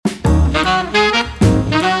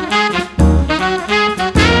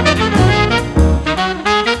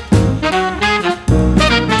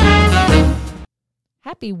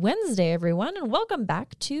Happy Wednesday, everyone, and welcome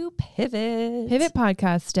back to Pivot. Pivot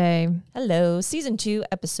Podcast Day. Hello, Season 2,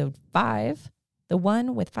 Episode 5, the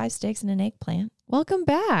one with 5 steaks and an eggplant. Welcome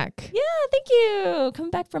back. Yeah, thank you.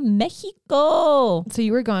 Coming back from Mexico. So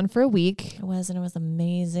you were gone for a week. It was, and it was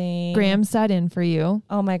amazing. Graham sat in for you.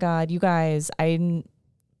 Oh my God, you guys,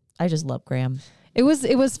 I just love Graham. It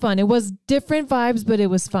was fun. It was different vibes, but it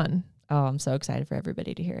was fun. Oh, I'm so excited for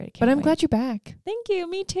everybody to hear it. But I'm glad you're back. Thank you.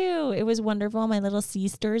 Me too. It was wonderful. My little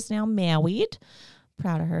sister's now married.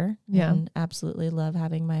 Proud of her. Yeah. And absolutely love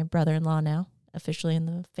having my brother-in-law now officially in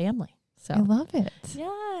the family. So I love it.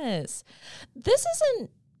 yes. This is an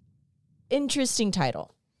interesting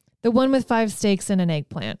title. The one with 5 steaks and an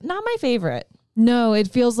eggplant. Not my favorite. No, it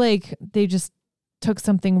feels like they just took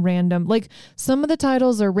something random. Like some of the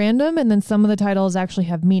titles are random and then some of the titles actually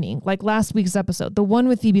have meaning. Like last week's episode, the one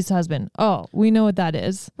with Phoebe's husband. Oh, we know what that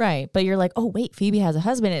is. Right. But you're like, oh, wait, Phoebe has a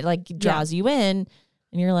husband. It like draws you in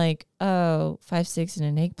and you're like, oh, 5 steaks and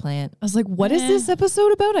an eggplant. I was like, what is this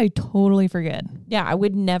episode about? I totally forget. Yeah, I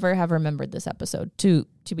would never have remembered this episode to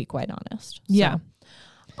be quite honest. Yeah.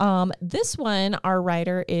 So, this one, our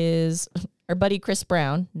writer is our buddy Chris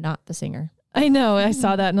Brown, not the singer. I know. I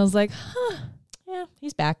saw that and I was like, huh. Yeah,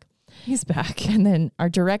 he's back. He's back. And then our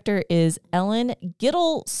director is Ellen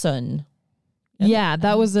Gittleson. Yeah,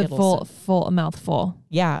 that was a Gittleson. full mouthful.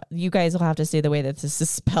 Yeah, you guys will have to say the way that this is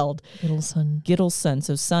spelled. Gittleson. Gittleson.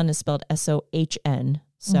 So son is spelled S-O-H-N.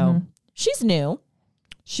 So she's new.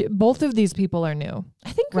 Both of these people are new.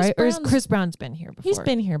 I think Chris Brown's been here before. He's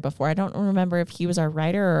been here before. I don't remember if he was our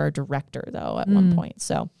writer or our director, though, at one point.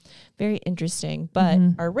 So very interesting. But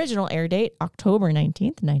our original air date, October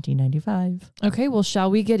 19th, 1995. Okay, well, shall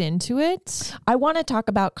we get into it? I want to talk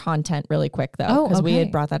about content really quick, though, because we had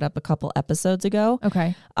brought that up a couple episodes ago.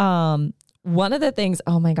 Okay. One of the things,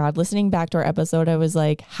 oh my God, listening back to our episode, I was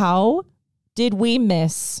like, how did we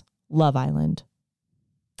miss Love Island?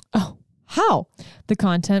 Oh. How? The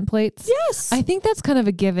content plates? Yes. I think that's kind of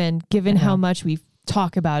a given how much we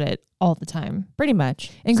talk about it all the time. Pretty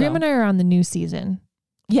much. And Graham and I are on the new season.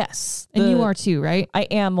 Yes. And you are too, right? I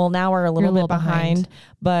am. Well, now we're a little bit behind.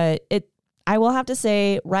 But I will have to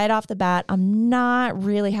say right off the bat, I'm not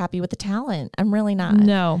really happy with the talent. I'm really not.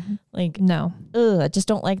 No. No. I just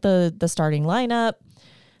don't like the starting lineup.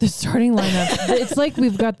 The starting lineup. It's like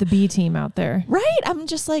we've got the B team out there. Right. I'm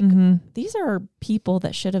just like, these are people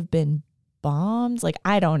that should have been bombs. Like,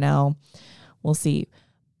 I don't know. We'll see.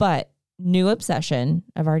 But new obsession.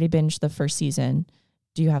 I've already binged the first season.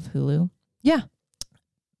 Do you have Hulu? Yeah.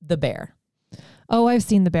 The Bear. Oh, I've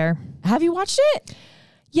seen The Bear. Have you watched it?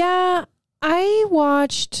 Yeah. I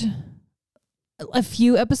watched a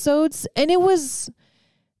few episodes and I was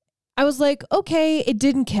like, okay, it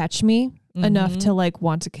didn't catch me enough to like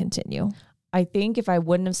want to continue. I think if I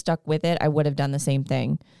wouldn't have stuck with it, I would have done the same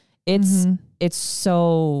thing. It's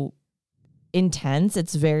so intense.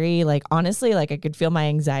 It's very like, honestly, like I could feel my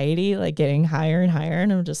anxiety like getting higher and higher.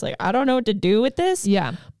 And I'm just like, I don't know what to do with this.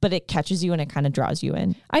 Yeah. But it catches you and it kind of draws you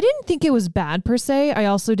in. I didn't think it was bad per se. I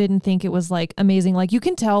also didn't think it was like amazing. Like you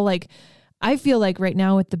can tell, like, I feel like right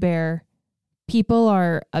now with The Bear, people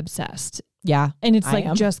are obsessed. Yeah. And it's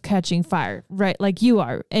like just catching fire, right? Like you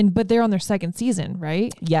are. But they're on their second season,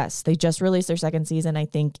 right? Yes. They just released their second season, I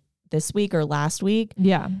think this week or last week.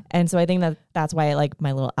 Yeah. And so I think that's why like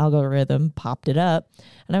my little algorithm popped it up.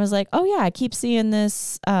 And I was like, oh yeah, I keep seeing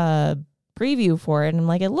this preview for it. And I'm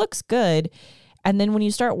like, it looks good. And then when you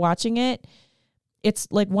start watching it, it's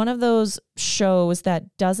like one of those shows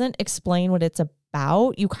that doesn't explain what it's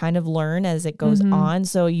about. You kind of learn as it goes on.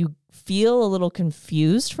 So you feel a little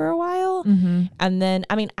confused for a while. And then,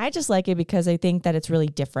 I mean, I just like it because I think that it's really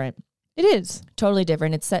different. It is totally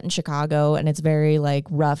different. It's set in Chicago and it's very like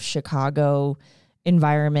rough Chicago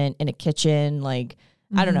environment in a kitchen. Like,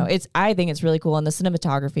 I don't know. I think it's really cool. And the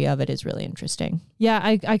cinematography of it is really interesting. Yeah.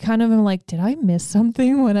 I kind of am like, did I miss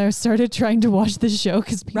something when I started trying to watch this show?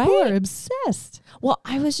 Because people are obsessed. Well,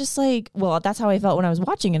 I was just like, well, that's how I felt when I was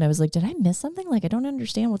watching it. I was like, did I miss something? Like, I don't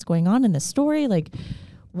understand what's going on in this story. Like,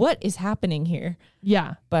 what is happening here?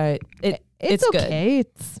 Yeah. But it's okay. Good.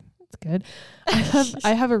 It's good.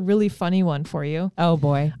 I have a really funny one for you. Oh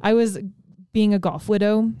boy. I was being a golf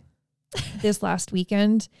widow this last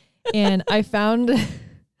weekend and I found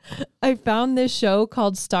this show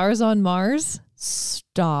called Stars on Mars.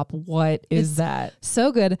 Stop. What is that?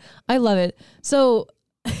 So good. I love it. So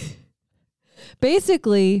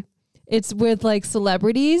basically it's with like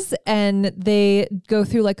celebrities and they go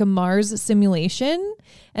through like a Mars simulation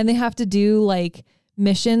and they have to do like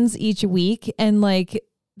missions each week, and like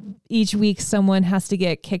each week someone has to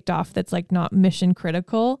get kicked off that's like not mission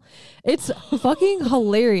critical. It's fucking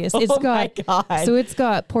hilarious. It's my God. So it's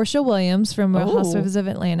got Portia Williams from Housewives of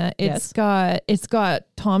Atlanta. It's got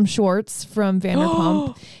Tom Schwartz from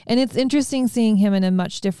Vanderpump. And it's interesting seeing him in a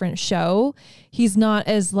much different show. He's not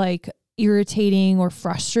as like irritating or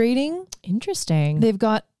frustrating. Interesting. They've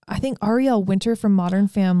got, I think, Ariel Winter from Modern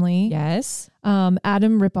Family. Yes.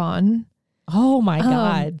 Adam Rippon. Oh my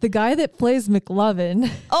God. The guy that plays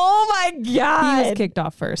McLovin. Oh my God. He was kicked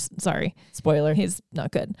off first. Sorry. Spoiler. He's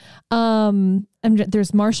not good.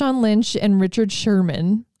 There's Marshawn Lynch and Richard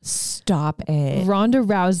Sherman. Stop it. Ronda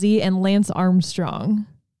Rousey and Lance Armstrong.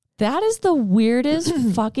 That is the weirdest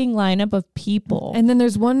fucking lineup of people. And then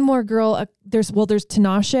there's one more girl. There's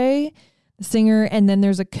Tinashe, the singer, and then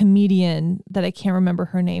there's a comedian that I can't remember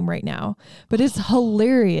her name right now, but it's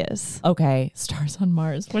hilarious. Okay. Stars on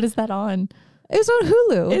Mars. What is that on? It's on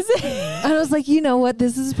Hulu. Is it? And I was like, you know what?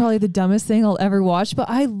 This is probably the dumbest thing I'll ever watch, but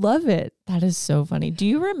I love it. That is so funny. Do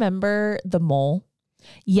you remember The Mole?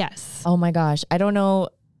 Yes. Oh my gosh. I don't know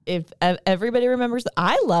if everybody remembers.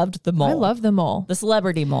 I loved The Mole. I love The Mole. The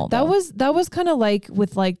celebrity mole. That was kind of like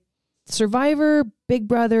with like Survivor, Big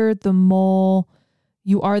Brother, The Mole,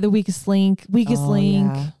 You Are the Weakest Link.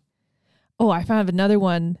 Yeah. Oh, I found another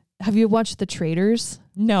one. Have you watched The Traitors?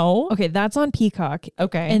 No. Okay, that's on Peacock.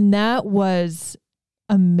 Okay. And that was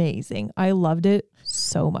amazing. I loved it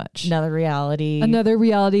so much. Another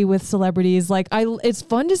reality with celebrities. Like it's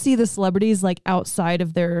fun to see the celebrities like outside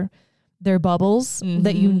of their bubbles,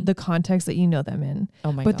 the context that you know them in.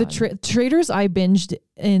 Oh my God. But the Traitors I binged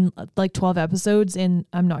in like 12 episodes in,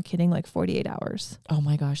 I'm not kidding, like 48 hours. Oh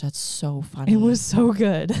my gosh, that's so funny. It was so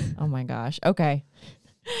good. Oh my gosh. Okay.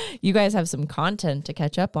 You guys have some content to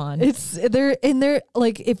catch up on. They're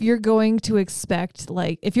like, if you're going into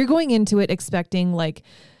it expecting like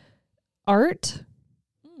art,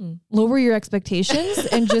 lower your expectations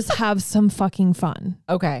and just have some fucking fun.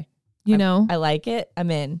 Okay. You know? I like it.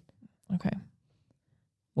 I'm in. Okay.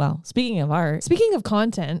 Well, speaking of art, speaking of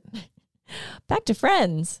content, back to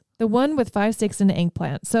Friends. The one with 5 sticks and an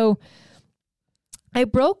eggplant. So I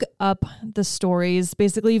broke up the stories.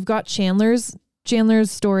 Basically, you've got Chandler's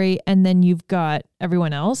story, and then you've got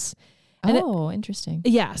everyone else. And interesting.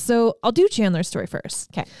 Yeah. So I'll do Chandler's story first.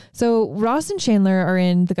 Okay. So Ross and Chandler are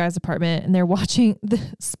in the guy's apartment, and they're watching the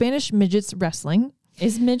Spanish midgets wrestling.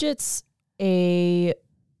 Is midgets a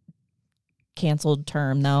canceled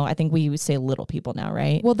term though? I think we would say little people now,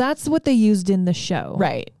 right? Well, that's what they used in the show.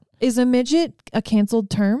 Right. Is a midget a canceled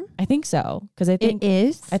term? I think so. Because I think it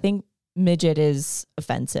is. I think midget is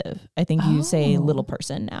offensive. I think you say little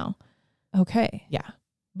person now. Okay. Yeah.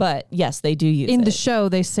 But yes, they do use in it. the show.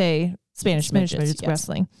 They say Spanish midgets yes.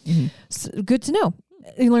 wrestling. Mm-hmm. So, good to know.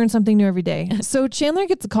 You learn something new every day. So Chandler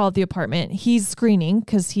gets a call at the apartment. He's screening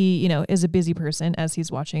because he, is a busy person as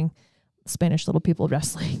he's watching Spanish little people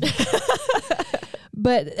wrestling.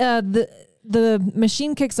 But the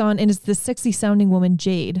machine kicks on, and it's the sexy sounding woman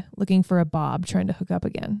Jade looking for a Bob, trying to hook up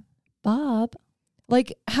again. Bob,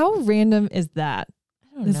 like how random is that?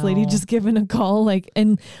 This lady know. just given a call, like,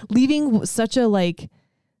 and leaving such a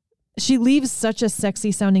she leaves such a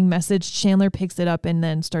sexy sounding message. Chandler picks it up and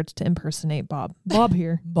then starts to impersonate Bob. Bob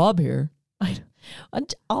here. Bob here.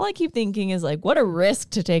 All I keep thinking is like, what a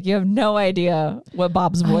risk to take. You have no idea what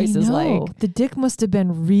Bob's voice is like. The dick must have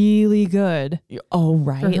been really good. Oh,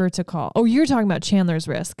 right. For her to call. Oh, you're talking about Chandler's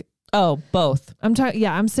risk. Oh, both.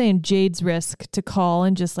 I'm saying Jade's risk to call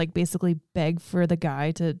and just like basically beg for the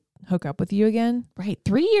guy to hook up with you again. Right.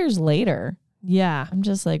 3 years later. Yeah. I'm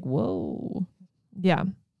just like, whoa. Yeah.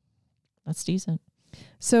 That's decent.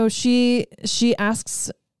 So she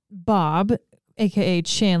asks Bob, aka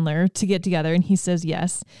Chandler, to get together, and he says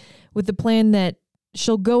yes, with the plan that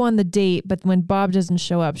she'll go on the date, but when Bob doesn't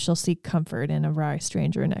show up, she'll seek comfort in a wry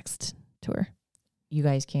stranger next to her. You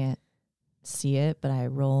guys can't see it, but I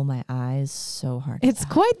roll my eyes so hard. It's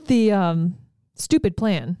quite the stupid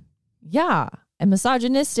plan. Yeah. And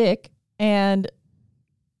misogynistic and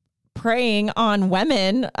preying on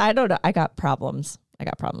women. I don't know. I got problems.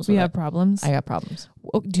 We have problems. I got problems.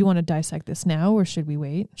 Do you want to dissect this now or should we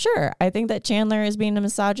wait? Sure. I think that Chandler is being a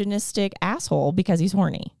misogynistic asshole because he's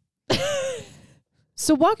horny.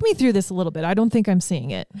 So walk me through this a little bit. I don't think I'm seeing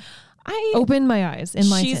it. I open my eyes,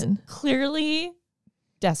 enlighten. She's clearly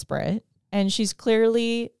desperate, and she's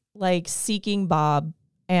clearly like seeking Bob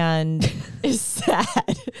and is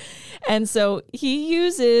sad. And so he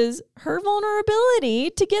uses her vulnerability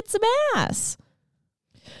to get some ass.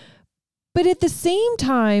 But at the same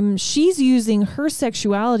time, she's using her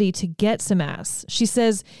sexuality to get some ass. She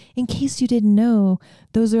says, in case you didn't know,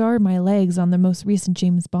 those are my legs on the most recent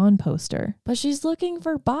James Bond poster. But she's looking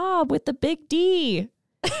for Bob with the big D.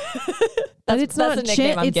 That's not the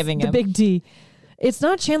nickname I'm giving him. The big D. It's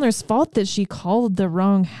not Chandler's fault that she called the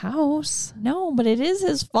wrong house. No, but it is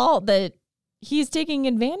his fault that he's taking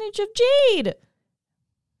advantage of Jade.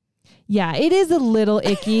 Yeah, it is a little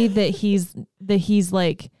icky that he's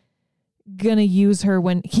like gonna use her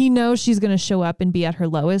when he knows she's gonna show up and be at her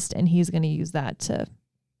lowest, and he's gonna use that to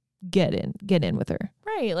get in with her.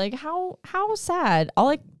 Right. Like how sad.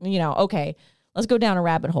 Okay, let's go down a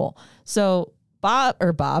rabbit hole. So Bob,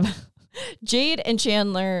 Jade and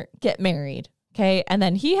Chandler get married. Okay. And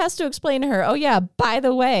then he has to explain to her, oh yeah, by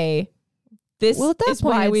the way, this is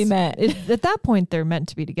why we met. At that point, they're meant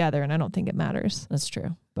to be together, and I don't think it matters. That's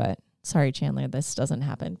true. But sorry, Chandler, this doesn't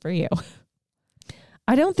happen for you.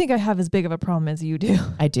 I don't think I have as big of a problem as you do.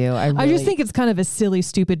 I do. I just think it's kind of a silly,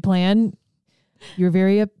 stupid plan.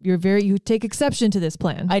 You take exception to this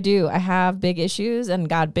plan. I do. I have big issues and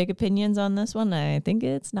got big opinions on this one. I think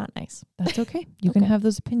it's not nice. That's okay. You can have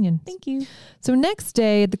those opinions. Thank you. So next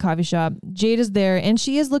day at the coffee shop, Jade is there and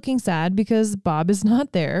she is looking sad because Bob is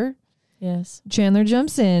not there. Yes. Chandler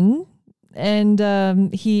jumps in and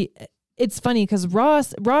it's funny because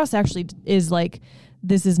Ross actually is like,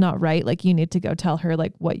 this is not right. Like, you need to go tell her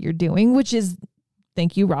like what you're doing, which is,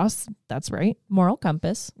 thank you, Ross. That's right. Moral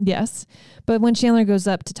compass. Yes. But when Chandler goes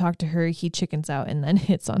up to talk to her, he chickens out and then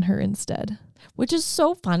hits on her instead. Which is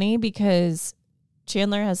so funny because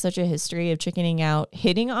Chandler has such a history of chickening out,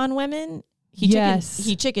 hitting on women. He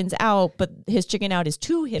chickens out, but his chicken out is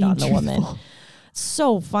to hit on the woman.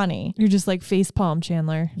 So funny. You're just like face palm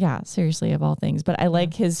Chandler. Yeah, seriously, of all things. But I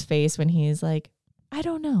like his face when he's like, I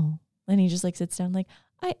don't know. And he just like sits down like,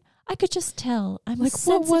 I could just tell. I'm like,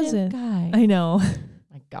 what was it? Guy. I know.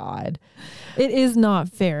 My God. It is not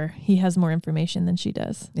fair. He has more information than she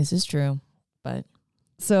does. This is true. But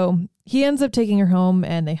so he ends up taking her home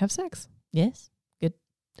and they have sex. Yes. Good.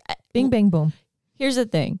 Bing, bang, boom. Here's the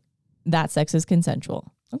thing. That sex is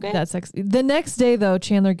consensual. Okay. That sex. The next day though,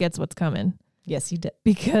 Chandler gets what's coming. Yes, he did.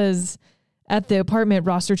 Because at the apartment,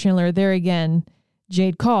 Ross or Chandler are there again.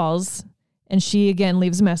 Jade calls and she again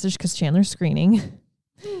leaves a message because Chandler's screening.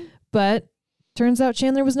 But turns out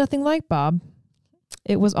Chandler was nothing like Bob.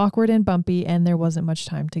 It was awkward and bumpy, and there wasn't much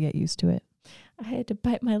time to get used to it. I had to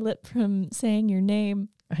bite my lip from saying your name.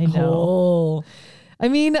 I know. Oh. I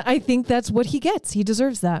mean, I think that's what he gets. He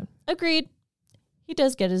deserves that. Agreed. He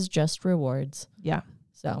does get his just rewards. Yeah.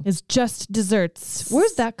 So his just desserts.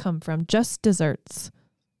 Where's that come from? Just desserts.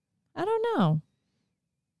 I don't know.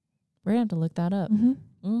 We're going to have to look that up. Mm-hmm.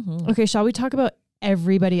 Mm-hmm. Okay, shall we talk about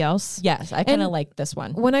everybody else? Yes, I kind of like this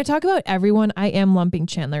one. When I talk about everyone, I am lumping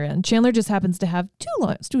Chandler in. Chandler just happens to have two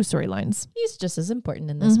storylines. He's just as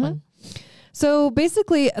important in this one. So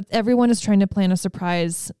basically, everyone is trying to plan a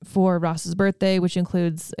surprise for Ross's birthday, which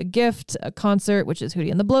includes a gift, a concert, which is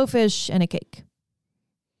Hootie and the Blowfish, and a cake.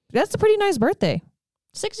 That's a pretty nice birthday.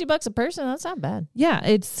 $60 a person. That's not bad. Yeah,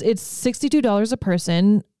 it's $62 a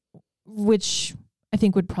person, which I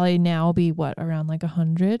think would probably now be around like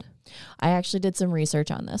 100. I actually did some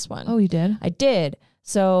research on this one. Oh, you did? I did.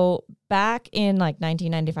 So back in like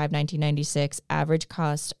 1995, 1996, average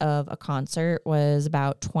cost of a concert was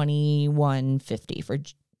about $21.50 for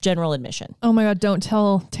general admission. Oh my God, don't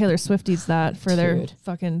tell Taylor Swifties that for their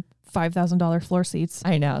fucking $5,000 floor seats.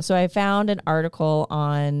 I know. So I found an article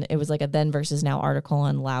it was like a then versus now article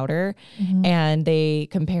on Louder, and they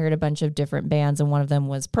compared a bunch of different bands, and one of them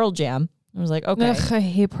was Pearl Jam. I was like, okay. Ugh, I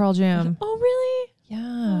hate Pearl Jam. Oh, really? Yeah.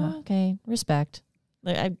 Oh, okay. Respect.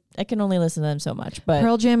 Like, I can only listen to them so much, but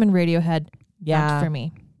Pearl Jam and Radiohead, not for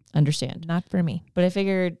me. Understand. Not for me. But I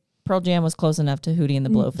figured Pearl Jam was close enough to Hootie and the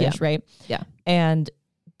Blowfish, right? Yeah. And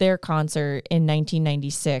their concert in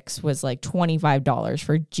 1996 was like $25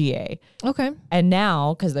 for GA. Okay. And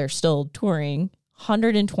now, because they're still touring,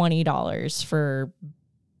 $120 for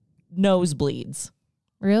nosebleeds.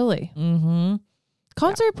 Really? Mm-hmm.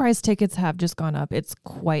 Concert price tickets have just gone up. It's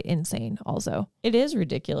quite insane also. It is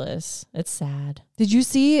ridiculous. It's sad. Did you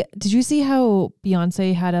see how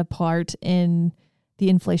Beyonce had a part in the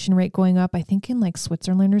inflation rate going up? I think in like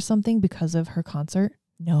Switzerland or something because of her concert.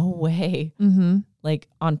 No way. Mm-hmm. Like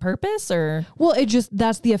on purpose or? Well,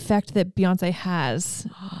 that's the effect that Beyonce has.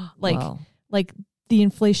 Like the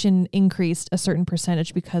inflation increased a certain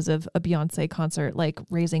percentage because of a Beyonce concert, like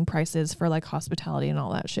raising prices for like hospitality and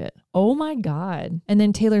all that shit. Oh my God. And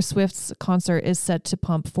then Taylor Swift's concert is set to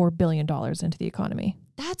pump $4 billion into the economy.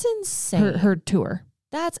 That's insane. Her tour.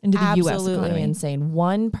 That's into the US absolutely economy. Insane.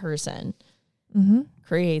 One person. Mm-hmm.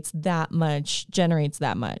 generates that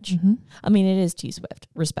much. Mm-hmm. I mean, it is T Swift.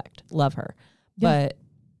 Respect. Love her. Yeah. But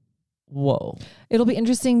whoa. It'll be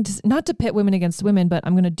interesting to, not to pit women against women, but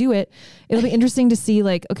I'm going to do it. It'll be interesting to see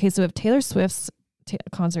like, okay, so if Taylor Swift's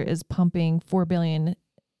concert is pumping $4 billion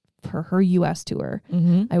for her US tour,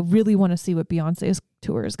 I really want to see what Beyonce's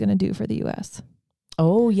tour is going to do for the US.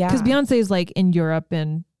 Oh yeah. Because Beyonce is like in Europe,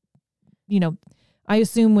 and I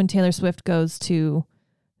assume when Taylor Swift goes to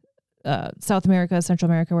South America, Central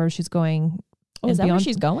America, wherever she's going. Oh, is that where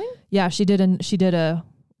she's going? Yeah, she did a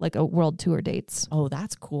world tour dates. Oh,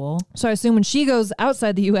 that's cool. So I assume when she goes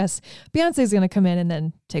outside the US, Beyonce's going to come in and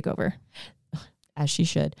then take over. As she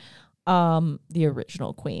should. The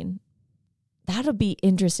original queen. That'll be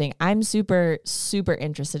interesting. I'm super, super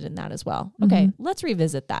interested in that as well. Okay, let's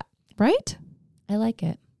revisit that. Right? I like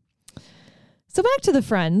it. So back to the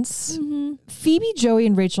friends. Phoebe, Joey,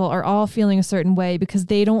 and Rachel are all feeling a certain way because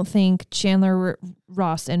they don't think Chandler,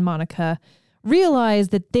 Ross, and Monica realize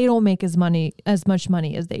that they don't make as much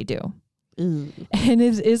money as they do. Ooh. And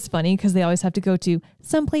it is funny because they always have to go to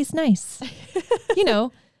someplace nice.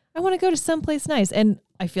 I want to go to someplace nice. And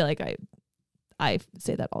I feel like I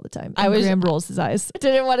say that all the time. Graham rolls his eyes. I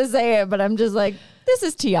didn't want to say it, but I'm just like, this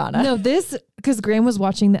is Tiana. No, because Graham was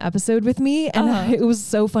watching the episode with me, and it was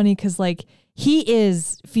so funny because like he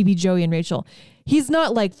is Phoebe, Joey, and Rachel. He's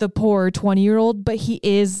not like the poor 20-year-old, but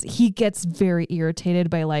he gets very irritated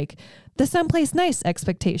by like the someplace nice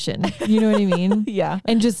expectation. You know what I mean? Yeah.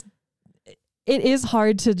 And just, it is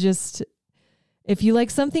hard to just, if you like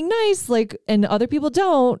something nice, like, and other people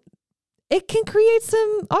don't, it can create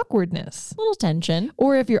some awkwardness. A little tension.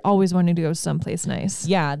 Or if you're always wanting to go someplace nice.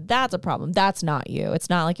 Yeah, that's a problem. That's not you. It's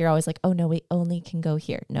not like you're always like, oh no, we only can go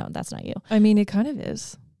here. No, that's not you. I mean, it kind of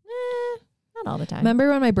is. Not all the time.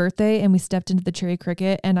 Remember on my birthday and we stepped into the Cherry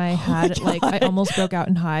Cricket and I had I almost broke out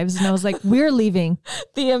in hives and I was like, we're leaving.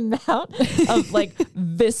 The amount of like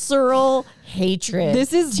visceral hatred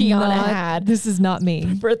this is not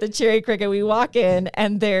me. For the Cherry Cricket, we walk in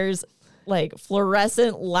and there's like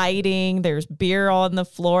fluorescent lighting, there's beer on the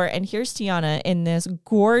floor, and here's Tiana in this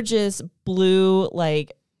gorgeous blue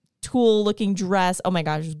like tulle looking dress. Oh my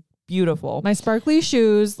gosh, beautiful. My sparkly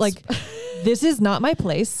shoes, like this is not my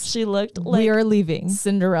place. She looked like we are leaving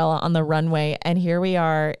Cinderella on the runway, and here we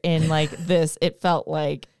are in like this. It felt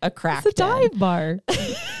like a crack. It's a dive bar.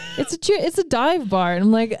 It's a dive bar, and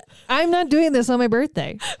I'm like, I'm not doing this on my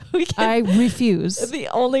birthday. I refuse. The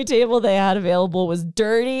only table they had available was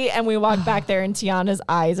dirty, and we walked back there, and Tiana's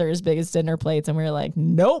eyes are as big as dinner plates, and we were like,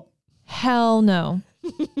 nope, hell no.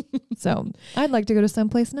 So I'd like to go to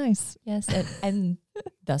someplace nice. Yes, and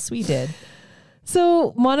thus we did.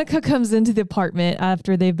 So Monica comes into the apartment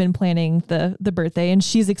after they've been planning the birthday, and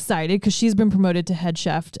she's excited because she's been promoted to head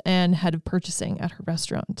chef and head of purchasing at her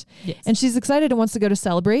restaurant. Yes. And she's excited and wants to go to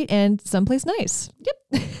celebrate and someplace nice.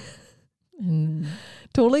 Yep.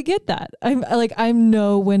 Totally get that. I'm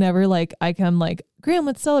whenever like I come like, Graham,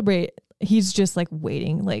 let's celebrate. He's just like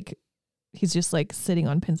waiting. Like he's just like sitting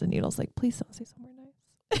on pins and needles. Like, please don't say somewhere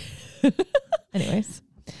nice. Anyways.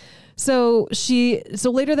 So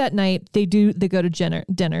later that night they go to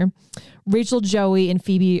dinner. Rachel, Joey, and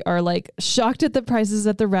Phoebe are like shocked at the prices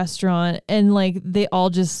at the restaurant, and like they all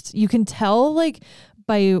just, you can tell like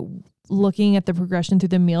by looking at the progression through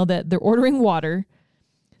the meal that they're ordering water.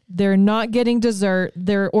 They're not getting dessert.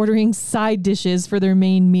 They're ordering side dishes for their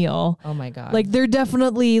main meal. Oh my God. Like they're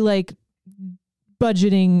definitely like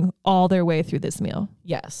budgeting all their way through this meal.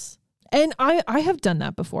 Yes. And I have done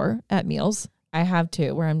that before at meals. I have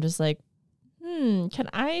too, where I'm just like, can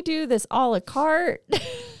I do this a la carte?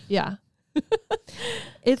 Yeah.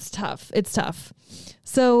 It's tough.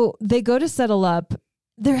 So they go to settle up.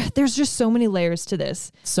 There's just so many layers to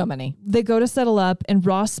this. So many. They go to settle up and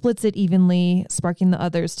Ross splits it evenly, sparking the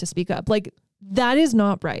others to speak up. Like that is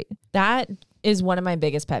not right. That is one of my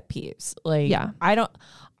biggest pet peeves. Like, yeah, I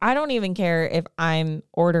don't even care if I'm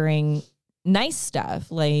ordering nice stuff.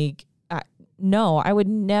 Like, no, I would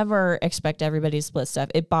never expect everybody to split stuff.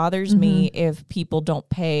 It bothers me if people don't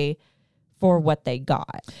pay for what they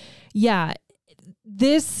got. Yeah.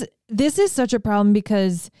 This is such a problem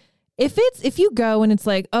because if you go and it's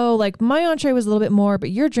like, oh, like my entree was a little bit more,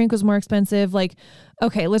 but your drink was more expensive. Like,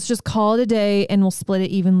 okay, let's just call it a day and we'll split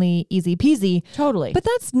it evenly, easy peasy. Totally. But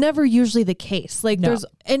that's never usually the case. Like there's,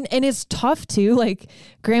 and it's tough too. Like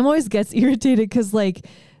Graham always gets irritated because like,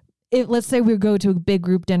 let's say we go to a big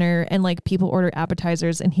group dinner and like people order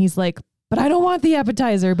appetizers and he's like, but I don't want the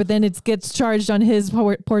appetizer, but then it gets charged on his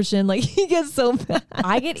portion. Like he gets so mad.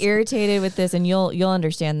 I get irritated with this, and you'll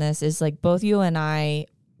understand this, is like both you and I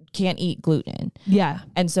can't eat gluten. Yeah.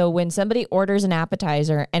 And so when somebody orders an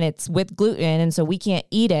appetizer and it's with gluten and so we can't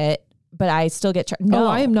eat it, but I still get No,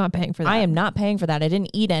 I am not paying for that. I am not paying for that. I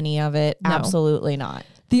didn't eat any of it. No. Absolutely not.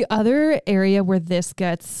 The other area where this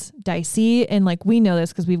gets dicey, and like we know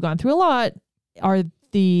this because we've gone through a lot, are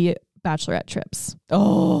the bachelorette trips.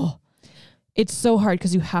 Oh, it's so hard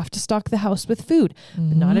because you have to stock the house with food.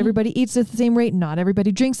 But not everybody eats at the same rate. Not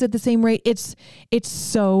everybody drinks at the same rate. It's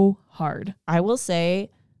so hard. I will say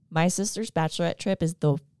my sister's bachelorette trip is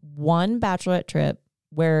the one bachelorette trip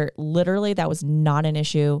where literally that was not an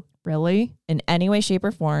issue. Really? In any way, shape,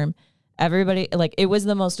 or form. Everybody, like, it was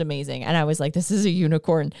the most amazing. And I was like, this is a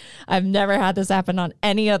unicorn. I've never had this happen on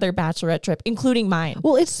any other bachelorette trip, including mine.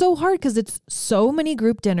 Well, it's so hard because it's so many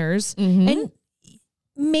group dinners. And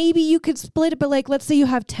maybe you could split it, but like, let's say you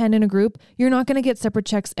have 10 in a group. You're not going to get separate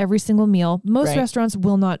checks every single meal. Most restaurants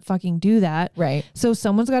will not fucking do that. Right. So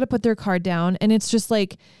someone's got to put their card down. And it's just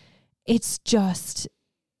like,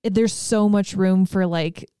 there's so much room for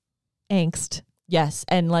like angst. Yes.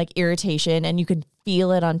 And like irritation, and you can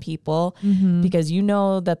feel it on people because you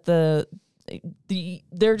know that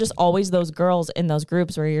they're just always those girls in those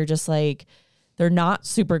groups where you're just like, they're not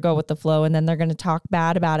super go with the flow. And then they're going to talk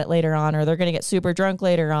bad about it later on, or they're going to get super drunk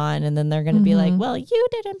later on. And then they're going to be like, well, you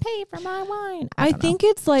didn't pay for my wine. I think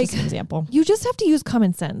it's like, just an example. You just have to use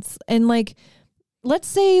common sense. And like, let's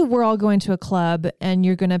say we're all going to a club and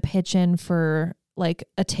you're going to pitch in for like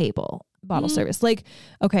a table. Bottle service. Like,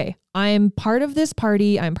 okay, I'm part of this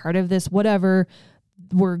party. I'm part of this, whatever.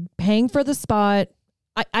 We're paying for the spot.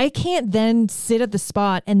 I can't then sit at the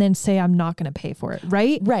spot and then say I'm not going to pay for it.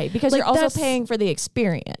 Right. Right. Because like, you're also paying for the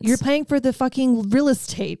experience. You're paying for the fucking real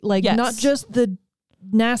estate. Like not just the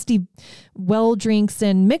nasty well drinks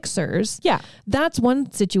and mixers. Yeah. That's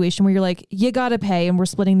one situation where you're like, you got to pay and we're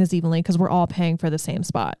splitting this evenly because we're all paying for the same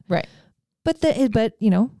spot. Right. But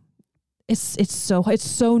you know, it's so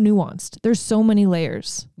nuanced. There's so many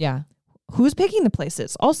layers. Yeah. Who's picking the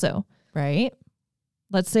places also? Right.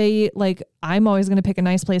 Let's say like I'm always going to pick a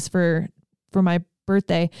nice place for my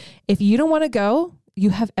birthday. If you don't want to go, you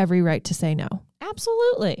have every right to say no.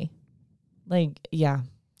 Absolutely. Like, yeah,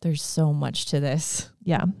 there's so much to this.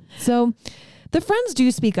 Yeah. So the friends do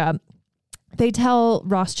speak up. They tell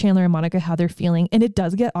Ross, Chandler, and Monica how they're feeling, and it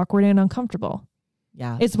does get awkward and uncomfortable.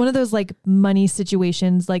 Yeah. It's one of those like money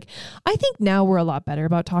situations. Like I think now we're a lot better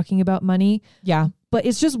about talking about money. Yeah. But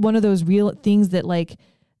it's just one of those real things that like,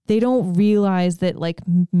 they don't realize that like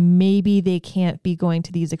maybe they can't be going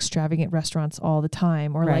to these extravagant restaurants all the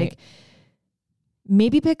time, or like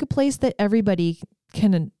maybe pick a place that everybody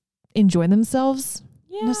can enjoy themselves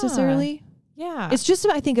necessarily. Yeah. It's just,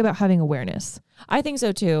 I think, about having awareness. I think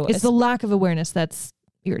so too. It's the lack of awareness that's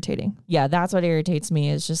irritating. Yeah. That's what irritates me,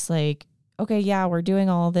 is just like, okay, yeah, we're doing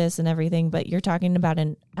all this and everything, but you're talking about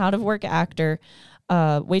an out of work actor,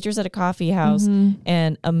 waitress at a coffee house,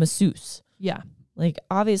 and a masseuse. Yeah. Like,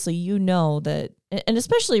 obviously, you know that, and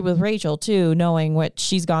especially with Rachel too, knowing what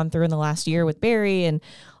she's gone through in the last year with Barry and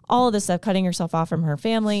all of this stuff, cutting herself off from her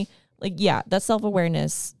family. Like, yeah, that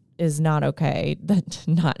self-awareness is not okay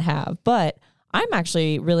to not have. But I'm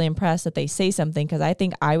actually really impressed that they say something, because I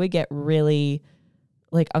think I would get really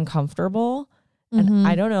like uncomfortable. And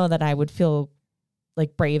I don't know that I would feel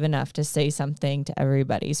like brave enough to say something to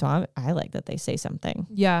everybody. So I like that they say something.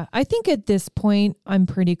 Yeah. I think at this point, I'm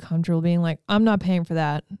pretty comfortable being like, I'm not paying for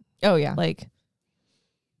that. Oh yeah. Like,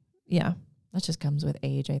 yeah. That just comes with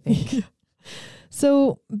age, I think.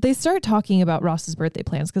 So they start talking about Ross's birthday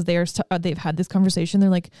plans, because they've had this conversation. They're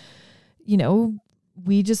like, you know,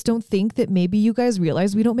 we just don't think that maybe you guys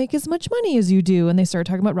realize we don't make as much money as you do. And they start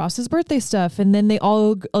talking about Ross's birthday stuff. And then they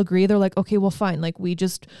all agree. They're like, okay, well, fine. Like, we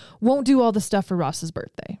just won't do all the stuff for Ross's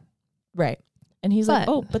birthday. Right. And he's like,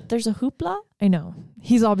 oh, but there's a hoopla. I know.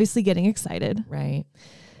 He's obviously getting excited. Right.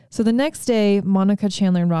 So the next day, Monica,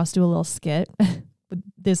 Chandler, and Ross do a little skit.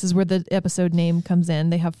 This is where the episode name comes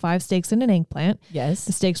in. They have 5 steaks and an eggplant. Yes.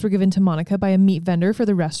 The steaks were given to Monica by a meat vendor for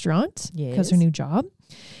the restaurant. Yes. Because her new job.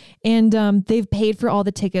 And they've paid for all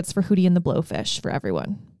the tickets for Hootie and the Blowfish for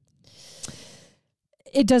everyone.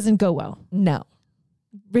 It doesn't go well. No.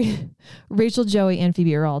 Rachel, Joey, and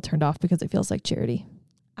Phoebe are all turned off because it feels like charity.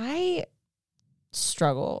 I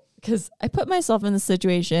struggle because I put myself in the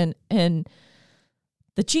situation, and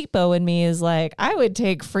the cheapo in me is like, I would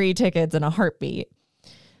take free tickets in a heartbeat.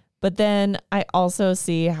 But then I also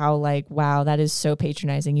see how like, wow, that is so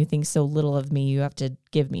patronizing. You think so little of me. You have to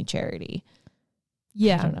give me charity.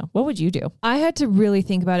 Yeah. I don't know. What would you do? I had to really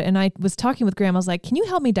think about it. And I was talking with Graham. I was like, can you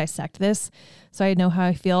help me dissect this so I know how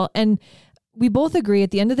I feel? And we both agree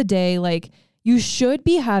at the end of the day, like, you should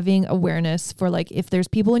be having awareness for like, if there's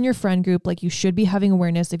people in your friend group, like you should be having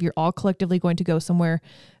awareness if you're all collectively going to go somewhere,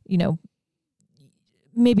 you know,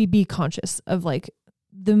 maybe be conscious of like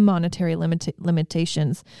the monetary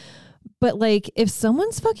limitations. But like, if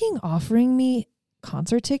someone's fucking offering me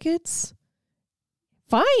concert tickets,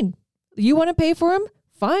 fine. You want to pay for them?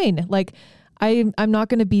 Fine. Like, I'm not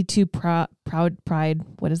going to be too proud.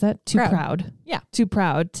 What is that? Too proud. Yeah. Too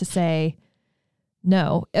proud to say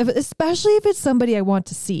no, especially if it's somebody I want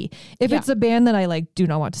to see. If it's a band that I like, do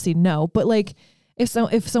not want to see, no. But like, if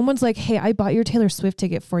someone's like, hey, I bought your Taylor Swift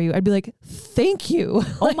ticket for you, I'd be like, thank you.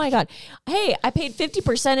 Oh my God. Hey, I paid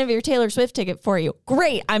 50% of your Taylor Swift ticket for you.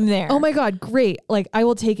 Great. I'm there. Oh my God. Great. Like, I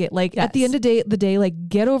will take it. Like, at the end of the day, like,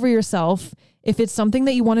 get over yourself. If it's something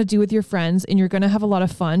that you want to do with your friends and you're going to have a lot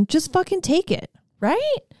of fun, just fucking take it.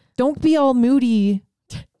 Right? Don't be all moody.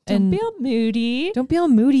 Don't be all moody. Don't be all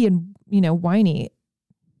moody and, you know, whiny.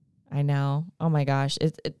 I know. Oh my gosh.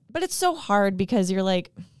 But it's so hard because you're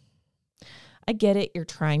like, I get it. You're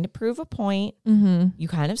trying to prove a point. Mm-hmm. You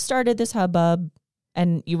kind of started this hubbub,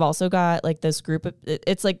 and you've also got like this group of,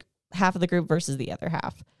 it's like half of the group versus the other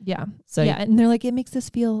half. Yeah. So yeah. And they're like, it makes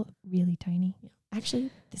us feel really tiny.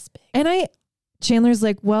 Actually, this big. And Chandler's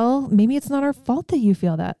like, well, maybe it's not our fault that you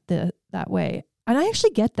feel that way. And I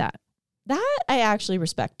actually get that. That I actually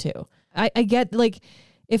respect too. I get, like,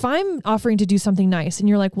 if I'm offering to do something nice and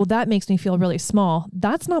you're like, well, that makes me feel really small,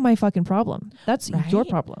 that's not my fucking problem. That's your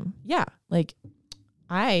problem. Yeah. Like,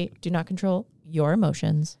 I do not control your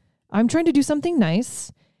emotions. I'm trying to do something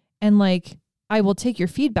nice, and like, I will take your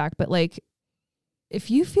feedback, but like, if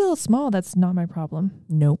you feel small, that's not my problem.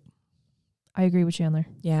 Nope. I agree with Chandler.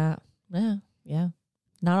 Yeah. Yeah. Yeah.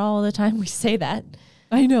 Not all the time we say that.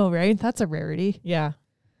 I know, right? That's a rarity. Yeah.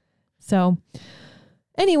 So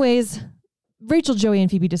anyways, Rachel, Joey, and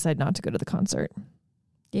Phoebe decide not to go to the concert.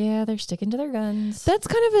 Yeah, they're sticking to their guns. That's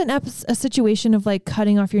kind of a situation of like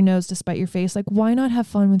cutting off your nose to spite your face. Like, why not have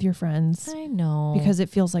fun with your friends? I know. Because it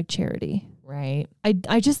feels like charity. Right.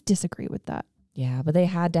 I just disagree with that. Yeah, but they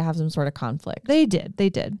had to have some sort of conflict. They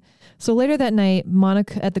did. So later that night,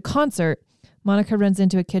 at the concert, Monica runs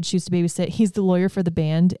into a kid she used to babysit. He's the lawyer for the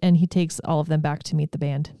band, and he takes all of them back to meet the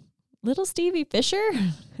band. Little Stevie Fisher?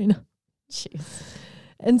 I know. Jeez.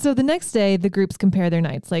 And so the next day, the groups compare their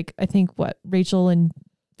nights. Like, I think Rachel and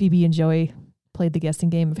Phoebe and Joey played the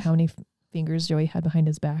guessing game of how many fingers Joey had behind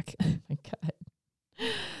his back. Oh my God.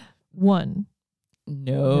 1.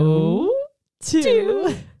 No.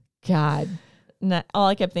 2. God. All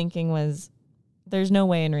I kept thinking was, there's no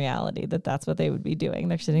way in reality that that's what they would be doing.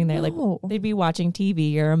 They're sitting there like, they'd be watching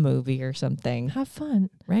TV or a movie or something. Have fun.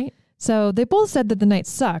 Right? So they both said that the night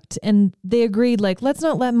sucked, and they agreed, like, let's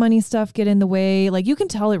not let money stuff get in the way. Like, you can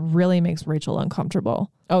tell it really makes Rachel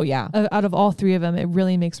uncomfortable. Oh, yeah. Out of all three of them, it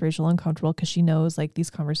really makes Rachel uncomfortable because she knows, like, these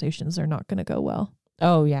conversations are not going to go well.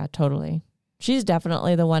 Oh, yeah, totally. She's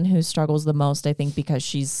definitely the one who struggles the most, I think, because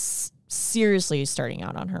she's seriously starting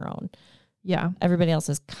out on her own. Yeah. Everybody else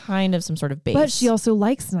is kind of some sort of base. But she also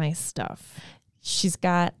likes nice stuff. She's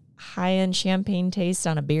got high-end champagne taste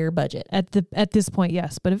on a beer budget. At this point,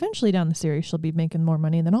 yes. But eventually down the series, she'll be making more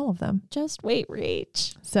money than all of them. Just wait,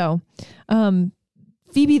 Rach. So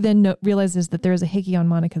Phoebe then realizes that there is a hickey on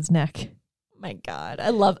Monica's neck. My God. I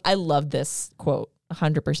love this quote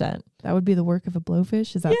 100%. That would be the work of a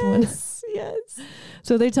blowfish. Is that the one? Yes.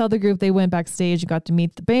 So they tell the group they went backstage and got to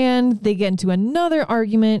meet the band. They get into another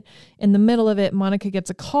argument. In the middle of it, Monica gets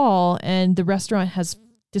a call, and the restaurant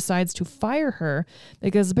decides to fire her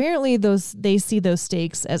because apparently they see those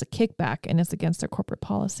steaks as a kickback, and it's against their corporate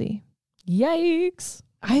policy. Yikes.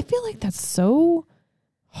 I feel like that's so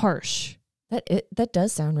harsh. That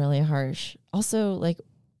does sound really harsh. Also, like,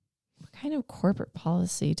 what kind of corporate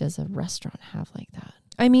policy does a restaurant have like that?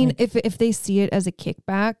 I mean, if they see it as a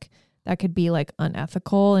kickback, that could be like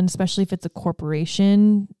unethical, and especially if it's a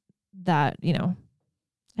corporation, that, you know,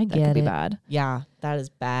 I that get could be it. bad. Yeah, that is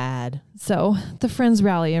bad. So the friends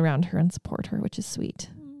rally around her and support her, which is sweet.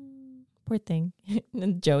 Poor thing.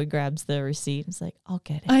 And Joey grabs the receipt and is like, I'll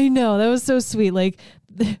get it. I know. That was so sweet. Like,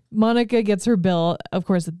 Monica gets her bill, of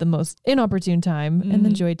course, at the most inopportune time. And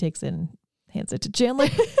then Joey takes it and hands it to Chandler.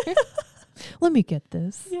 Let me get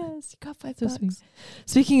this. Yes, you got $5. So sweet.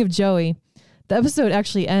 Speaking of Joey, the episode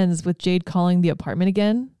actually ends with Jade calling the apartment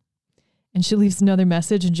again. And she leaves another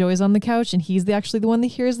message, and Joey's on the couch, and he's actually the one that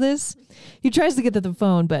hears this. He tries to get to the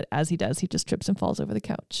phone, but as he does, he just trips and falls over the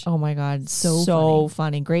couch. Oh my God. So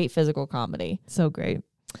funny. Great physical comedy. So great.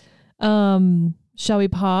 Shall we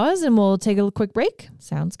pause and we'll take a quick break?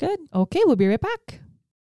 Sounds good. Okay, we'll be right back.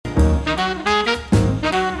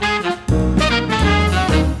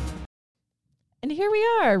 And And here we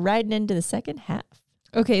are riding into the second half.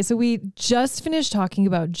 Okay, so we just finished talking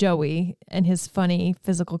about Joey and his funny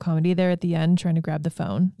physical comedy there at the end, trying to grab the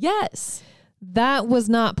phone. Yes. That was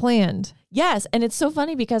not planned. Yes. And it's so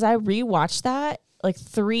funny because I rewatched that like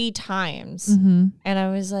 3 times. And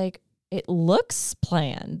I was like, it looks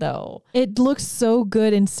planned though. It looks so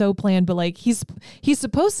good and so planned, but like he's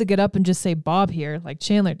supposed to get up and just say Bob here, like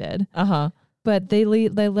Chandler did. But they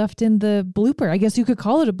left in the blooper. I guess you could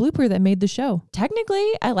call it a blooper that made the show. Technically,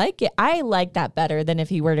 I like it. I like that better than if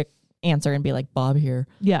he were to answer and be like, Bob here.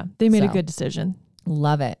 Yeah, they made a good decision.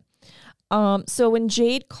 Love it. So when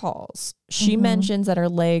Jade calls, she mentions that her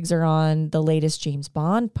legs are on the latest James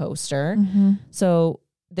Bond poster. So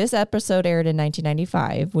this episode aired in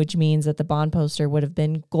 1995, which means that the Bond poster would have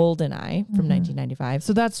been GoldenEye from 1995.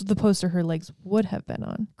 So that's the poster her legs would have been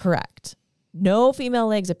on. Correct. No female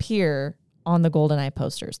legs appear on the GoldenEye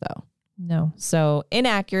posters, though. No. So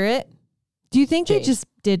inaccurate. Do you think they just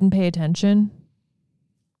didn't pay attention?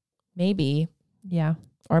 Maybe. Yeah.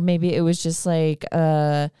 Or maybe it was just like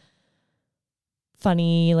a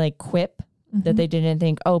funny like quip that they didn't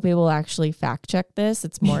think, oh, people will actually fact check this.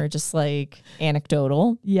 It's more just like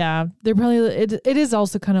anecdotal. Yeah. They're probably, it is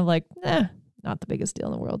also kind of like, not the biggest deal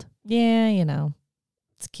in the world. Yeah, you know.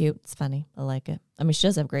 It's cute. It's funny. I like it. I mean, she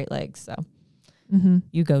does have great legs, so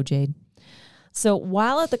you go, Jade. So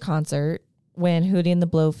while at the concert, when Hootie and the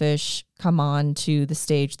Blowfish come on to the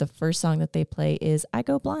stage, the first song that they play is I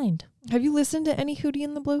Go Blind. Have you listened to any Hootie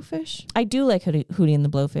and the Blowfish? I do like Hootie and the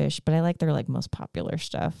Blowfish, but I like their like most popular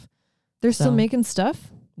stuff. They're still making stuff?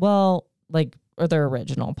 Well, like, or their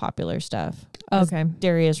original popular stuff. Okay.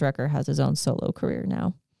 Darius Rucker has his own solo career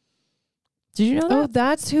now. Did you know that? Oh,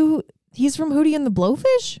 that's who, he's from Hootie and the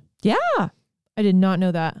Blowfish? Yeah. I did not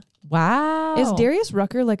know that. Wow. Is Darius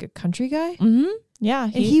Rucker like a country guy? Yeah.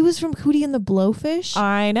 And he was from Hootie and the Blowfish?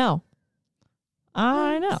 I know.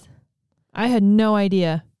 I had no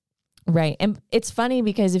idea. Right. And it's funny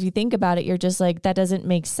because if you think about it, you're just like, that doesn't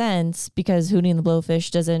make sense because Hootie and the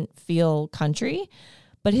Blowfish doesn't feel country,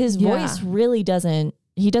 but his voice really doesn't,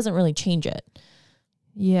 he doesn't really change it.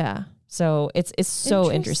 Yeah. So it's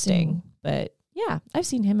so interesting. But yeah, I've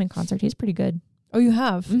seen him in concert. He's pretty good. Oh, you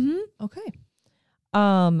have?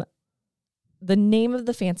 Okay. The name of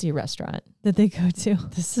the fancy restaurant that they go to.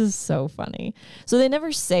 This is so funny. So they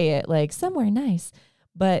never say it like somewhere nice,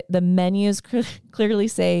 but the menus clearly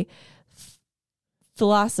say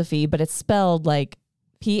philosophy, but it's spelled like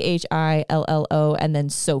Phillo and then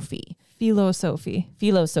Sophie. Philosophy,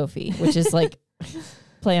 which is like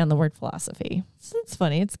play on the word philosophy. It's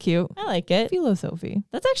funny. It's cute. I like it. Philosophy.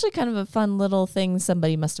 That's actually kind of a fun little thing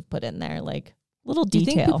somebody must have put in there, like little detail.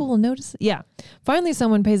 Do you think people will notice it? Yeah. Finally,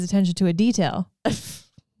 someone pays attention to a detail.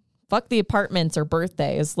 Fuck the apartments or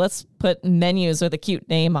birthdays. Let's put menus with a cute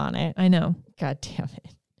name on it. I know. God damn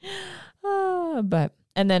it.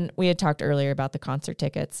 And then we had talked earlier about the concert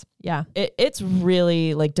tickets. Yeah. It's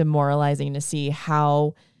really like demoralizing to see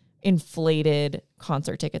how inflated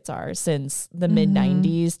concert tickets are since the mid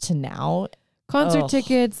 90s to now. Concert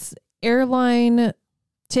tickets, airline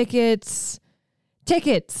tickets,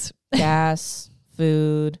 gas,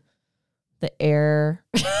 food, the air.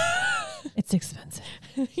 It's expensive.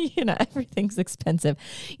 You know, everything's expensive.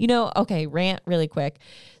 You know, okay, rant really quick.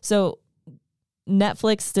 So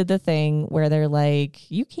Netflix did the thing where they're like,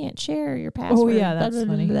 you can't share your password. Oh yeah, that's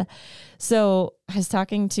funny. So I was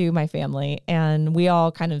talking to my family and we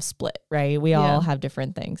all kind of split, right? We all have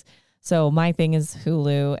different things. So my thing is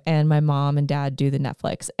Hulu and my mom and dad do the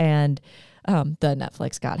Netflix and the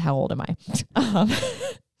Netflix. God, how old am I?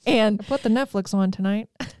 And I put the Netflix on tonight.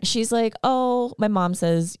 She's like, oh, my mom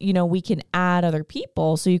says, you know, we can add other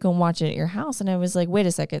people so you can watch it at your house. And I was like, wait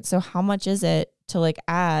a second. So how much is it to like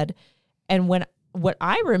add? And what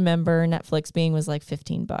I remember Netflix being was like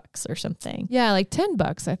 $15 or something. Yeah, like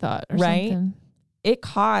 $10, I thought. Or right. Something. It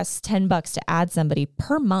costs $10 to add somebody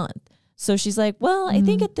per month. So she's like, well, I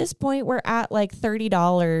think at this point we're at like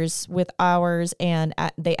 $30 with ours. And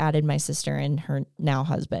they added my sister and her now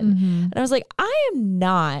husband. And I was like, I am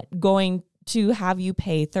not going to have you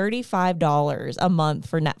pay $35 a month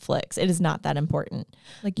for Netflix. It is not that important.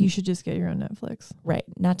 Like you should just get your own Netflix. Right.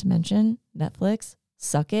 Not to mention Netflix,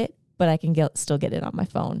 suck it, but I can still get it on my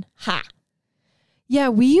phone. Ha. Yeah,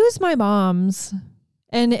 we use my mom's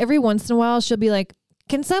and every once in a while she'll be like,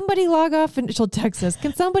 can somebody log off? And she'll text us,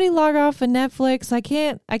 can somebody log off of Netflix? I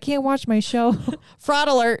can't watch my show. Fraud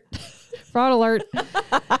alert. Fraud alert.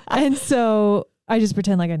 And so I just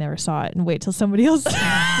pretend like I never saw it and wait till somebody else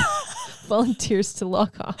volunteers to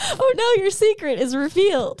log off. Oh no, your secret is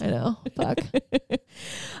revealed. I know. Fuck.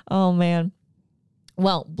 Oh man.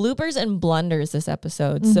 Well, bloopers and blunders this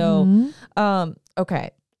episode. So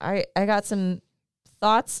Okay. I got some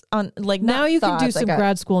thoughts on like now you can do thoughts, some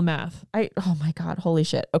grad school math. Oh my God, holy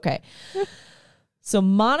shit. Okay. So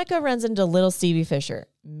Monica runs into little Stevie Fisher.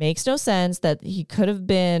 Makes no sense that he could have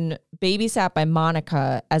been babysat by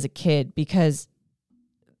Monica as a kid, because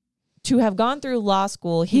to have gone through law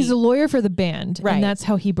school, he's a lawyer for the band, right. And that's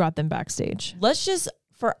how he brought them backstage. Let's just,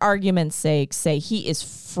 for argument's sake, say he is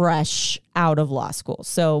fresh out of law school.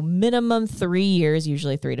 So minimum 3 years,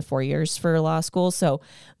 usually 3 to 4 years for law school. So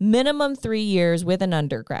minimum 3 years with an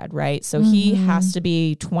undergrad, right? So he has to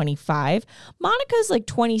be 25. Monica's like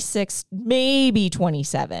 26, maybe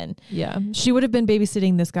 27. Yeah. She would have been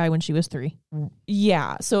babysitting this guy when she was 3.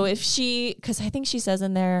 Yeah. So if she, because I think she says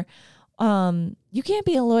in there, you can't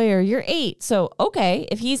be a lawyer. You're 8. So, okay,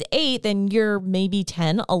 if he's 8, then you're maybe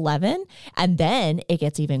 10, 11. And then it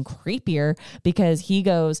gets even creepier because he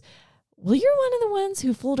goes, well, you're one of the ones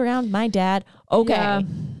who fooled around with my dad. Okay. Yeah.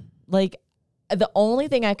 Like the only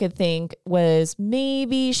thing I could think was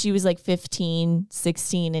maybe she was like 15,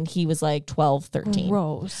 16 and he was like 12, 13.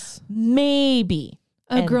 Gross. Maybe.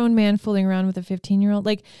 A grown man fooling around with a 15-year-old.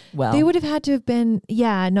 Like, well, they would have had to have been,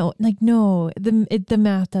 no, the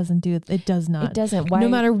math doesn't do it. It does not. It doesn't. Why? No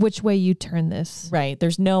matter which way you turn this. Right.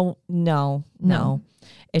 There's no.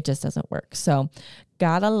 It just doesn't work. So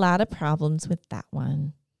got a lot of problems with that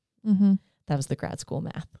one. Mm-hmm. That was the grad school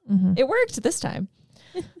math. Mm-hmm. It worked this time.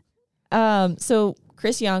 So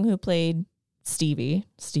Chris Young, who played Stephen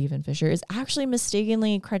Fisher, is actually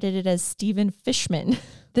mistakenly credited as Stephen Fishman.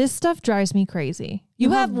 This stuff drives me crazy.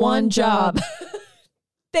 You have one job.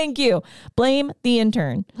 Thank you. Blame the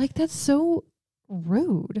intern. Like, that's so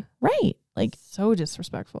rude. Right. Like, so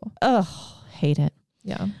disrespectful. Ugh, hate it.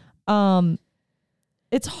 Yeah.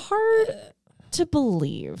 It's hard to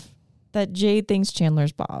believe that Jade thinks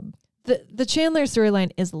Chandler's Bob. The Chandler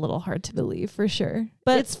storyline is a little hard to believe for sure.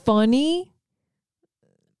 But it's funny.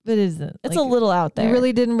 But it isn't. It's a little out there. You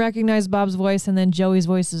really didn't recognize Bob's voice, and then Joey's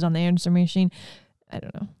voice is on the answer machine. I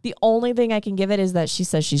don't know. The only thing I can give it is that she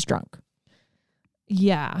says she's drunk.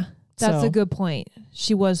 Yeah, that's a good point.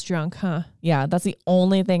 She was drunk, huh? Yeah, that's the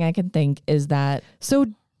only thing I can think is that. So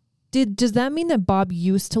does that mean that Bob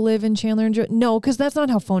used to live in Chandler and Joey? No, because that's not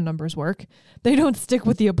how phone numbers work. They don't stick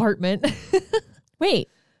with the apartment. Wait.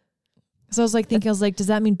 So I was thinking, does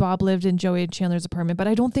that mean Bob lived in Joey and Chandler's apartment? But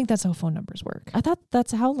I don't think that's how phone numbers work. I thought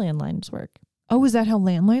that's how landlines work. Oh, is that how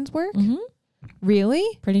landlines work? Mm-hmm. Really?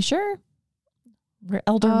 Pretty sure. We're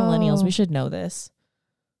elder millennials. We should know this.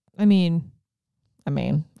 I mean,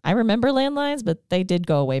 I remember landlines, but they did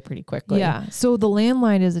go away pretty quickly. Yeah. So the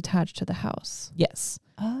landline is attached to the house. Yes.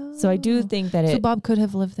 Oh. So I do think that So Bob could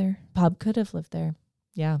have lived there. Bob could have lived there.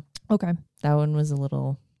 Yeah. Okay. That one was a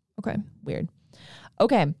little weird.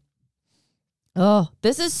 Okay. Oh,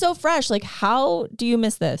 this is so fresh. Like, how do you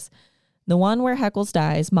miss this? The one where Heckles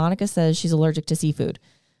dies, Monica says she's allergic to seafood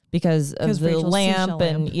because of the Rachel's lamp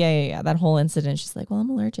and lamp. yeah. That whole incident. She's like, well, I'm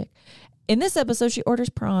allergic. In this episode, she orders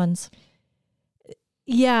prawns.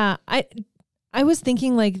 Yeah. I was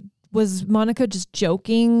thinking, was Monica just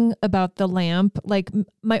joking about the lamp?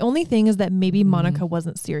 My only thing is that maybe Monica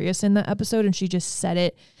wasn't serious in that episode and she just said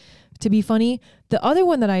it to be funny. The other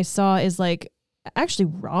one that I saw is actually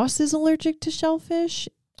Ross is allergic to shellfish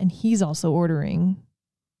and he's also ordering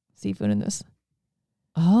seafood in this.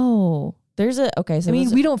 Oh, there's okay. So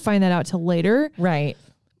we don't find that out till later. Right.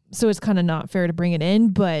 So it's kind of not fair to bring it in,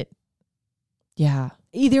 but yeah.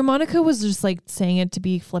 Either Monica was just saying it to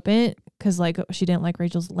be flippant because she didn't like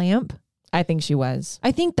Rachel's lamp. I think she was.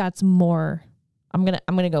 I think that's more. I'm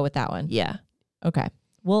gonna go with that one. Yeah. Okay.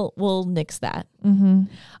 We'll nix that.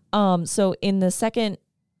 Mm-hmm. So in the second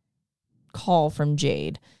call from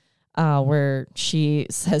Jade, where she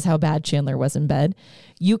says how bad Chandler was in bed,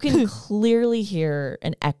 you can clearly hear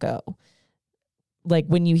an echo. Like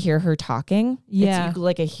when you hear her talking, it's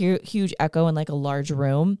like a huge echo in a large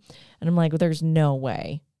room. And I'm like, well, there's no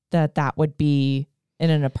way that would be in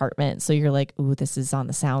an apartment. So you're like, ooh, this is on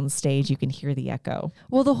the sound stage. You can hear the echo.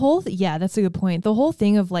 Well, the whole, that's a good point. The whole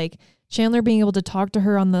thing of Chandler being able to talk to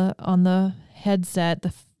her on the headset,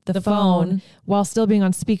 the phone while still being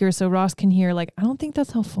on speaker so Ross can hear, I don't think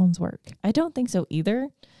that's how phones work. I don't think so either.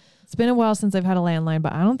 It's been a while since I've had a landline,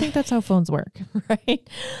 but I don't think that's how phones work. Right?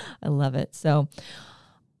 I love it. So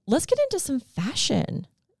let's get into some fashion.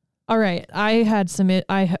 All right. I had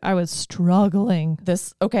I was struggling.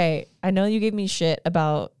 Okay. I know you gave me shit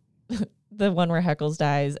about the one where Heckles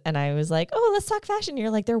dies. And I was like, oh, let's talk fashion. You're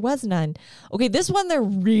like, there was none. Okay. This one, there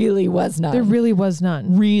really was none. There really was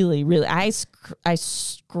none. Really, really. I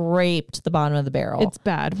scraped the bottom of the barrel. It's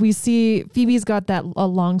bad. We see Phoebe's got a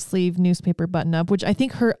long sleeve newspaper button up, which I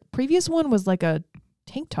think her previous one was a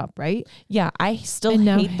tank top, right? Yeah, I still And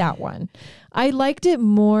now- hate that one. I liked it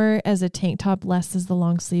more as a tank top, less as the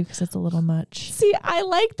long sleeve because it's a little much. See, I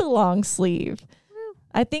like the long sleeve.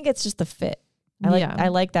 I think it's just the fit. I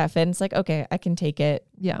like that fit. And it's like, okay, I can take it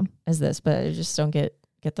as this, but I just don't get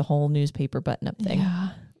the whole newspaper button up thing. Yeah.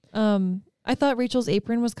 I thought Rachel's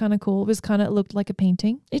apron was kind of cool. It looked like a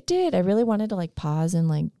painting. It did. I really wanted to like pause and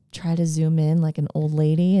like try to zoom in like an old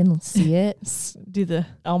lady and see it. Do the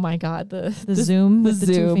oh my God, the zoom with the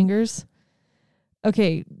two zoom. fingers.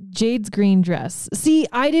 Okay, Jade's green dress. See,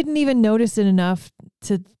 I didn't even notice it enough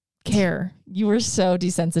to care. You were so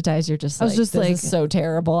desensitized. You're just I was just this like, is so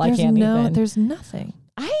terrible. I can't even. There's nothing.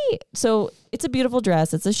 So it's a beautiful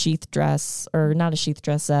dress. It's a sheath dress, or not a sheath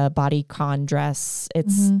dress, a bodycon dress.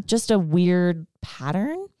 It's just a weird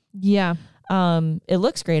pattern. Yeah. It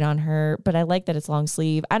looks great on her, but I like that it's long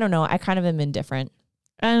sleeve. I don't know. I kind of am indifferent.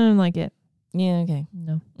 I don't like it. Yeah. Okay.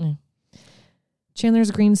 No. Mm.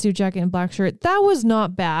 Chandler's green suit jacket and black shirt. That was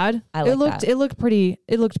not bad. It looked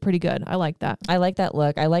pretty good. I like that. I like that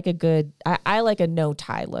look. I like a good, I like a no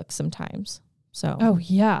tie look sometimes. So. Oh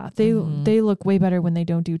yeah. They look way better when they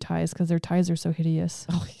don't do ties because their ties are so hideous.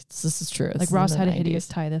 Oh, this is true. Like Ross had a hideous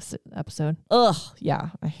tie this episode. Ugh.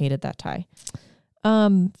 Yeah. I hated that tie.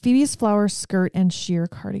 Phoebe's flower skirt and sheer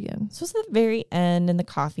cardigan. This was the very end in the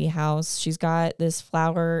coffee house. She's got this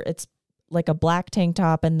flower. It's like a black tank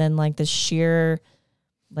top and then like this sheer,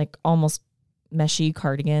 like almost meshy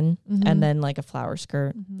cardigan and then like a flower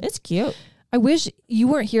skirt. It's cute. I wish you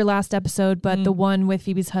weren't here last episode, but the one with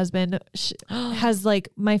Phoebe's husband has like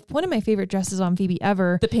one of my favorite dresses on Phoebe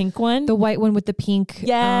ever. The pink one? The white one with the pink.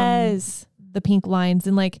 Yes. The pink lines.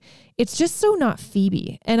 And like, it's just so not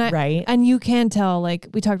Phoebe. And and you can tell, like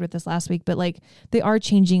we talked about this last week, but like they are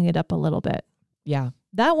changing it up a little bit. Yeah.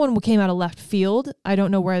 That one came out of left field. I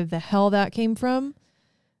don't know where the hell that came from,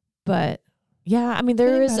 but yeah, I mean,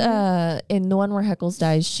 there is in the one where Heckles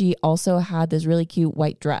dies, she also had this really cute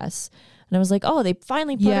white dress. And I was like, oh, they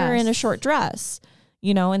finally put her in a short dress,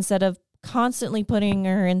 you know, instead of constantly putting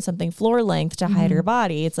her in something floor length to hide her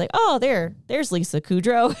body. It's like, oh, there's Lisa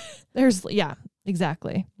Kudrow.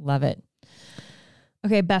 Exactly. Love it.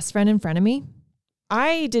 Okay. Best friend and frenemy.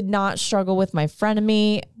 I did not struggle with my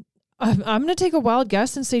frenemy. I'm going to take a wild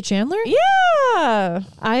guess and say Chandler. Yeah.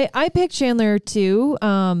 I picked Chandler too.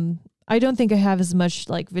 I don't think I have as much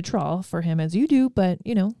like vitriol for him as you do, but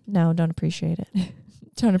you know. No, don't appreciate it.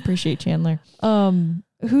 Don't appreciate Chandler.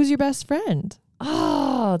 Who's your best friend?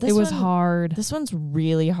 Oh, it was hard. This one's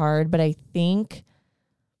really hard, but I think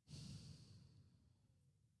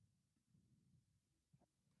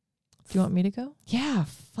do you want me to go? Yeah,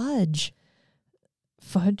 Fudge.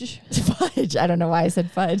 Fudge? Fudge. I don't know why I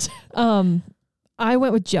said Fudge. I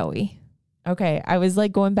went with Joey. Okay. I was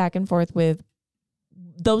like going back and forth with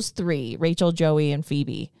those three, Rachel, Joey, and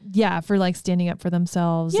Phoebe. Yeah, for like standing up for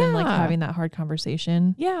themselves and like having that hard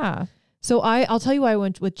conversation. Yeah. So I'll tell you why I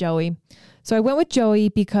went with Joey. So I went with Joey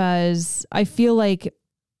because I feel like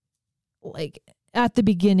at the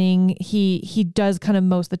beginning, he does kind of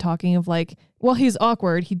most of the talking of like, well, he's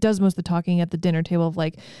awkward. He does most of the talking at the dinner table of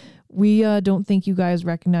like, we don't think you guys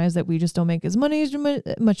recognize that we just don't make as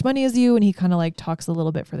much money as you. And he kind of like talks a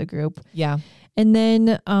little bit for the group. Yeah. And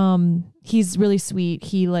then he's really sweet.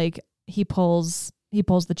 He pulls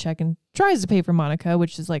the check and tries to pay for Monica,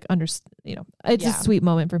 which is like it's a sweet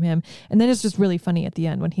moment from him. And then it's just really funny at the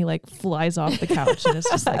end when he like flies off the couch and it's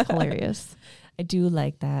just like hilarious. I do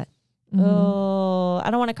like that. Oh,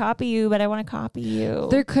 I don't want to copy you, but I want to copy you.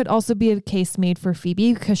 There could also be a case made for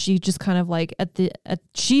Phoebe because she just kind of like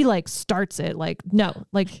she like starts it like, no,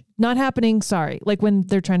 like not happening. Sorry. Like when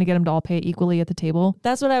they're trying to get them to all pay equally at the table.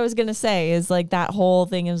 That's what I was going to say is like that whole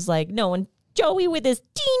thing is like, no, and Joey with his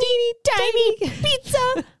teeny tiny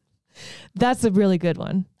pizza. That's a really good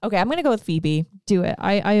one. Okay. I'm going to go with Phoebe. Do it.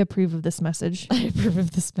 I approve of this message. I approve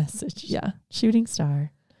of this message. Yeah. Shooting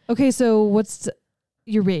star. Okay. So what's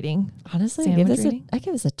your rating? Honestly, I give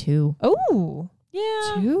this a 2. Oh,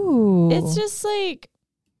 yeah. 2. It's just like,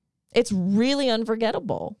 it's really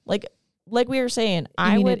unforgettable. Like we were saying,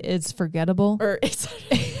 it's forgettable. Or it's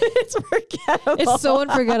forgettable. It's so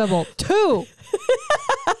unforgettable. 2.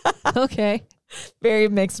 Okay. Very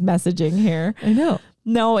mixed messaging here. I know.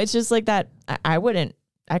 No, it's just like that. I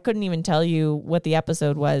couldn't even tell you what the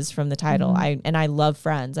episode was from the title. I love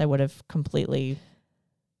Friends. I would have completely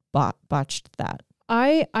botched that.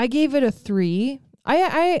 I gave it a 3.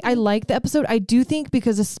 I like the episode. I do think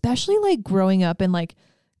because especially like growing up and like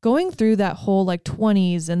going through that whole like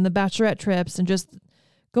 20s and the bachelorette trips and just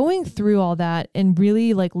going through all that and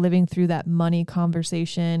really like living through that money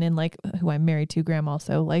conversation and like who I'm married to, Graham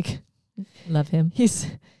also like love him.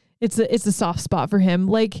 it's a soft spot for him.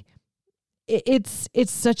 Like it's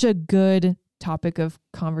such a good topic of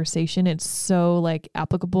conversation. It's so like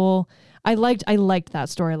applicable. I liked that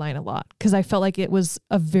storyline a lot because I felt like it was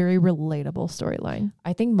a very relatable storyline.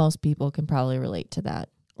 I think most people can probably relate to that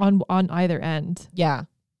on either end. Yeah,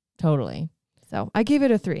 totally. So I gave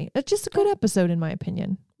it a 3. It's just a good episode in my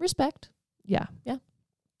opinion. Respect. Yeah.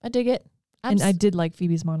 I dig it. And I did like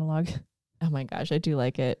Phoebe's monologue. Oh my gosh, I do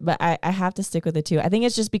like it. But I have to stick with it too. I think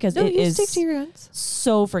it's just because No, it you is stick to your guns.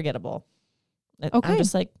 so forgettable. Okay. I'm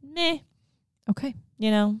just like, meh, Okay.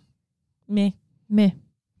 Meh.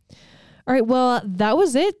 All right. Well, that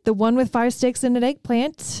was it. The one with 5 sticks and an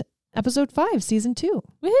eggplant, episode 5, season 2.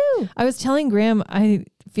 Woohoo! I was telling Graham, I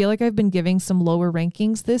feel like I've been giving some lower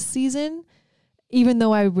rankings this season, even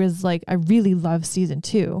though I was like, I really love season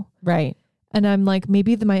 2. Right. And I'm like,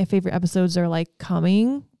 maybe my favorite episodes are like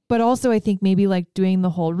coming, but also I think maybe like doing the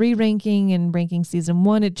whole re-ranking and ranking season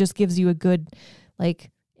 1, it just gives you a good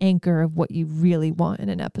like anchor of what you really want in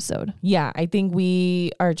an episode. Yeah, I think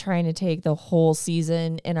we are trying to take the whole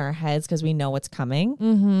season in our heads because we know what's coming.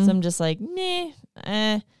 Mm-hmm. So I'm just like, meh,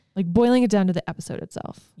 like boiling it down to the episode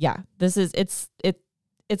itself. Yeah, it's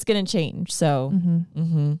gonna change. So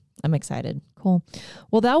I'm excited. Cool.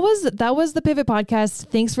 Well, that was the Pivot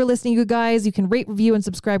Podcast. Thanks for listening, you guys. You can rate, review, and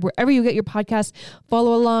subscribe wherever you get your podcast.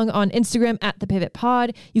 Follow along on Instagram at The Pivot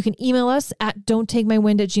Pod. You can email us at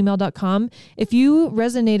don'ttakemywind@gmail.com. If you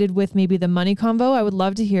resonated with maybe the money convo, I would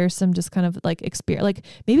love to hear some just kind of like experience, like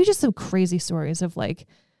maybe just some crazy stories of like,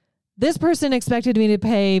 this person expected me to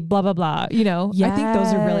pay blah, blah, blah. I think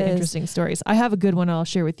those are really interesting stories. I have a good one I'll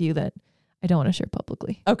share with you that I don't want to share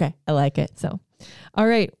publicly. Okay, I like it. So, all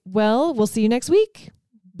right. Well, we'll see you next week.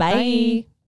 Bye.